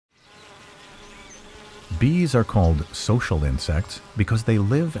Bees are called social insects because they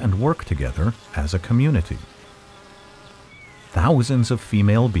live and work together as a community. Thousands of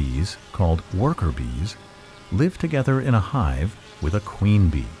female bees, called worker bees, live together in a hive with a queen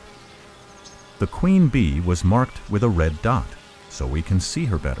bee. The queen bee was marked with a red dot, so we can see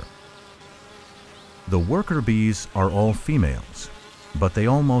her better. The worker bees are all females, but they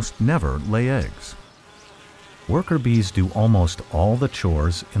almost never lay eggs. Worker bees do almost all the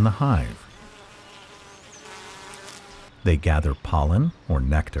chores in the hive. They gather pollen or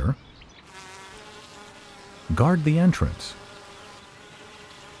nectar, guard the entrance,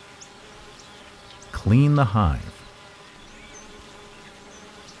 clean the hive,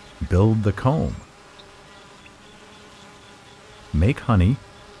 build the comb, make honey,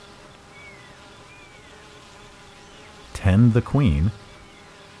 tend the queen,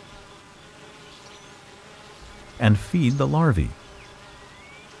 and feed the larvae.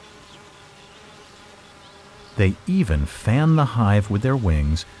 They even fan the hive with their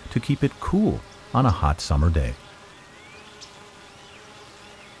wings to keep it cool on a hot summer day.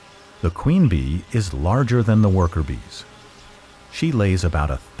 The queen bee is larger than the worker bees. She lays about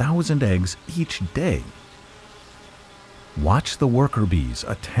 1,000 eggs each day. Watch the worker bees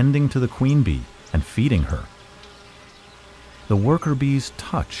attending to the queen bee and feeding her. The worker bees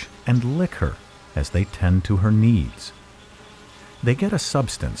touch and lick her as they tend to her needs. They get a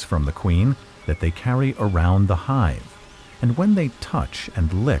substance from the queen that they carry around the hive, and when they touch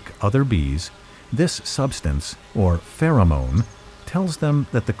and lick other bees, this substance, or pheromone, tells them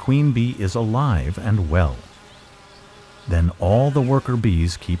that the queen bee is alive and well. Then all the worker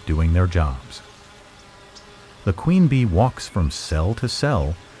bees keep doing their jobs. The queen bee walks from cell to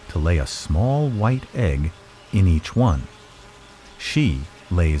cell to lay a small white egg in each one. She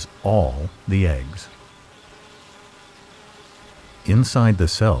lays all the eggs. Inside the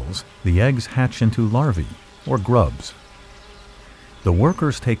cells, the eggs hatch into larvae, or grubs. The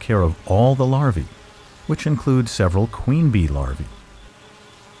workers take care of all the larvae, which include several queen bee larvae.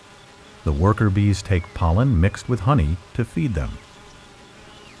 The worker bees take pollen mixed with honey to feed them.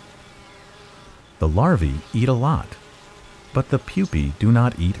 The larvae eat a lot, but the pupae do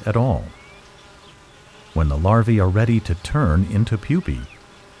not eat at all. When the larvae are ready to turn into pupae,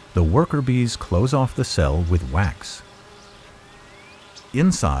 the worker bees close off the cell with wax.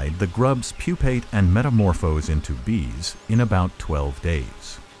 Inside, the grubs pupate and metamorphose into bees in about 12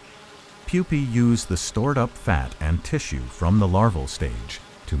 days. Pupae use the stored-up fat and tissue from the larval stage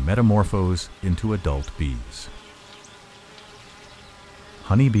to metamorphose into adult bees.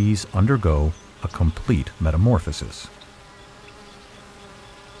 Honeybees undergo a complete metamorphosis.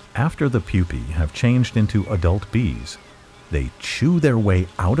 After the pupae have changed into adult bees, they chew their way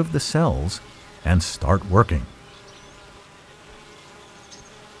out of the cells and start working.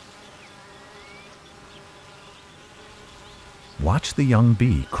 Watch the young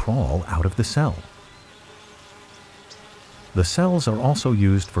bee crawl out of the cell. The cells are also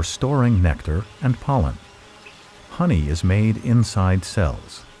used for storing nectar and pollen. Honey is made inside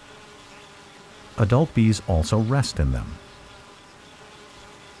cells. Adult bees also rest in them.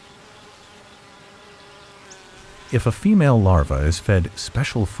 If a female larva is fed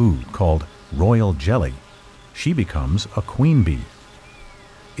special food called royal jelly, she becomes a queen bee.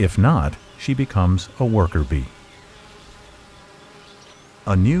 If not, she becomes a worker bee.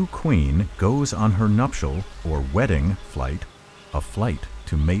 A new queen goes on her nuptial or wedding flight, a flight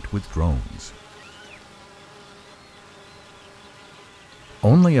to mate with drones.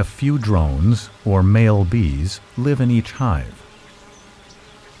 Only a few drones, or male bees, live in each hive.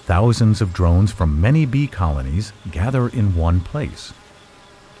 Thousands of drones from many bee colonies gather in one place.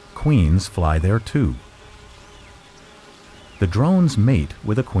 Queens fly there too. The drones mate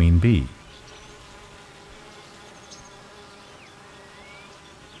with a queen bee.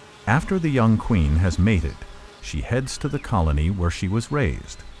 After the young queen has mated, she heads to the colony where she was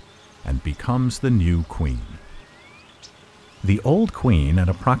raised and becomes the new queen. The old queen and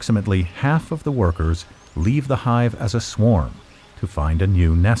approximately half of the workers leave the hive as a swarm to find a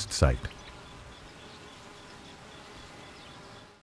new nest site.